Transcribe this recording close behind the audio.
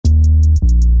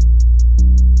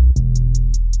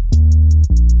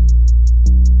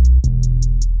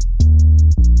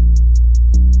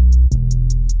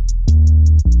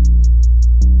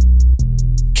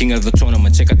King of the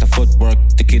tournament, check out the footwork,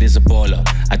 the kid is a baller.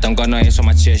 I don't got no ass on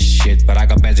my chest shit, but I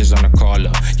got badges on the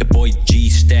collar. Your boy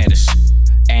G status,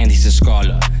 and he's a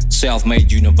scholar.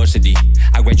 Self-made university,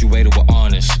 I graduated with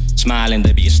honors. Smiling,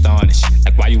 they be astonished.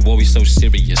 Like, why you always so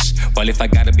serious? Well, if I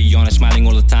gotta be honest, smiling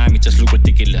all the time, it just look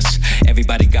ridiculous.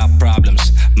 Everybody got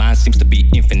problems, mine seems to be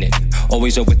infinite.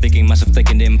 Always overthinking, must have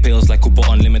taken them pills like Cooper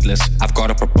on Limitless. I've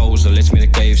got a proposal, let's meet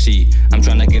at KFC. I'm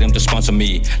trying to get him to sponsor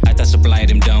me. Like I supply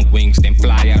them dunk wings, then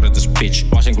fly out of this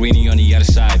bitch. Watching Greenie on the other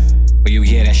side, where you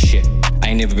hear that shit. I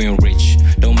ain't never been rich.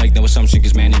 Don't make no assumption,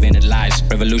 cause man invented lies.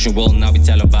 Revolution will not be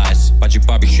televised, but you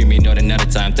probably shoot me not another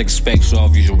time. Take specs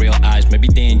off, use your real eyes. Maybe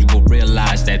then you will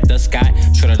realize that the sky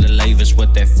shut out the lavers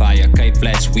with that fire.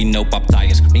 K-flats, we know pop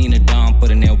tires. Me and the Dom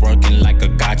putting in working like a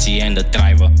Gachi and the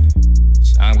driver.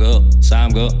 Saam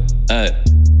Gurl, hey,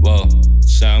 whoa.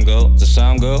 Saam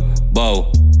Gurl,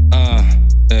 whoa.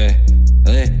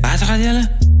 Waar gaat jullie?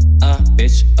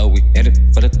 Bitch, oh, we headed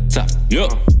for the top. Yeah.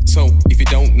 So, if you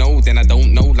don't know, then I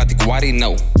don't know. Laat ik worry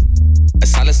know.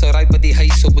 Is alles alright bij die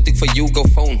huis, so moet ik voor you go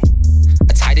phone.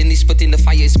 It's hiding, he's put in the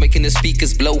fire, it's making the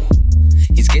speakers blow.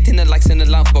 He's getting the likes and the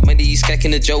love, but maybe he's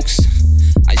cracking the jokes.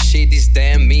 I share these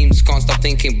damn memes, can't stop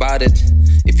thinking about it.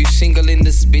 If you single in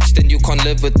this bitch, then you can't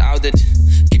live without it.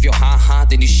 Give your ha-ha,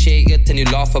 then you share it, and you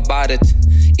laugh about it.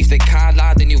 If they call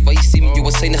out, then you waste him, you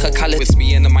will say nigga call it. With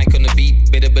me and the mic on the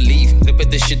beat, better believe. Rip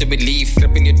the shit to believe,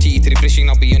 gripping your teeth, refreshing,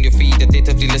 I'll be on your feet.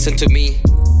 Attentively listen to me.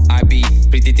 I be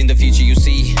predicting the future you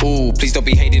see. Ooh, please don't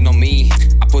be hating on me.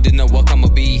 I put in the work, I'ma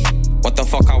be what the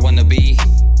fuck I wanna be.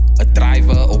 A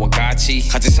driver or a Gachi.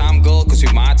 Gaat je Saam Gurl, cause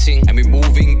we're marching. And we're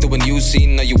moving to a new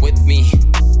scene, are you with me?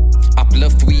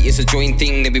 Uplift, we is a joint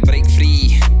thing, then we break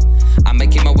free. I'm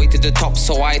making my way to the top,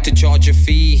 so I had to charge a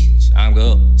fee. Saam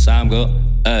Gurl,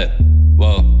 hey,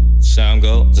 whoa. Saam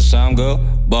Gurl,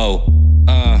 whoa.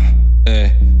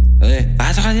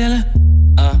 Waar gaat jullie?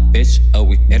 Bitch, oh,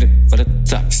 we headed for the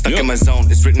top. Stuck in my zone,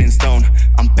 it's written in stone.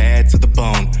 I'm bad to the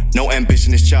bone, no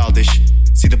ambition is childish.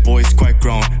 See the boy's quite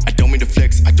grown. I don't mean to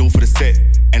flex, I do it for the set.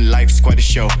 And life's quite a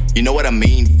show. You know what I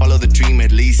mean? Follow the dream,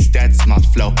 at least that's my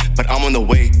flow. But I'm on the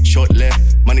way, short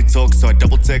left. Money talk, so I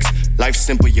double text. Life's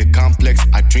simple, yet complex.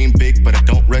 I dream big, but I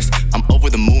don't rest. I'm over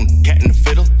the moon, cat in the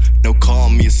fiddle. No, call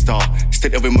me a star.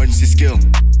 State of emergency skill.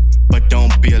 But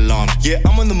don't be alarmed. Yeah,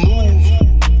 I'm on the move.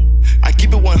 I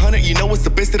keep it 100, you know it's the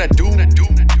best that I do.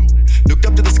 Looked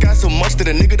up to the sky so much that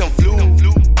a nigga done flew.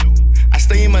 I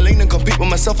stay in my lane and compete with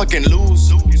myself, I can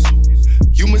lose.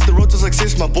 You miss the road to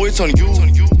success, my boy, it's on you.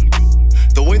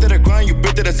 The way that I grind, you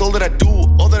bet that that's all that I do.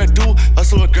 All that I do,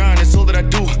 hustle or grind, that's all that I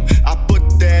do. I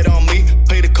put that on me,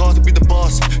 pay the cost to be the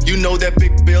boss. You know that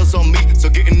big bill's on me, so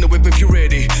get in the whip if you're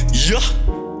ready. Yeah.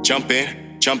 Jump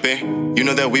in, you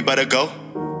know that we better go.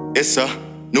 It's a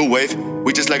new wave,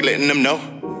 we just like letting them know.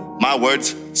 My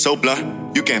words, so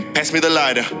blunt, you can pass me the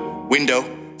lighter. Window,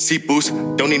 seat boost,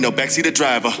 don't need no backseat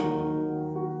driver.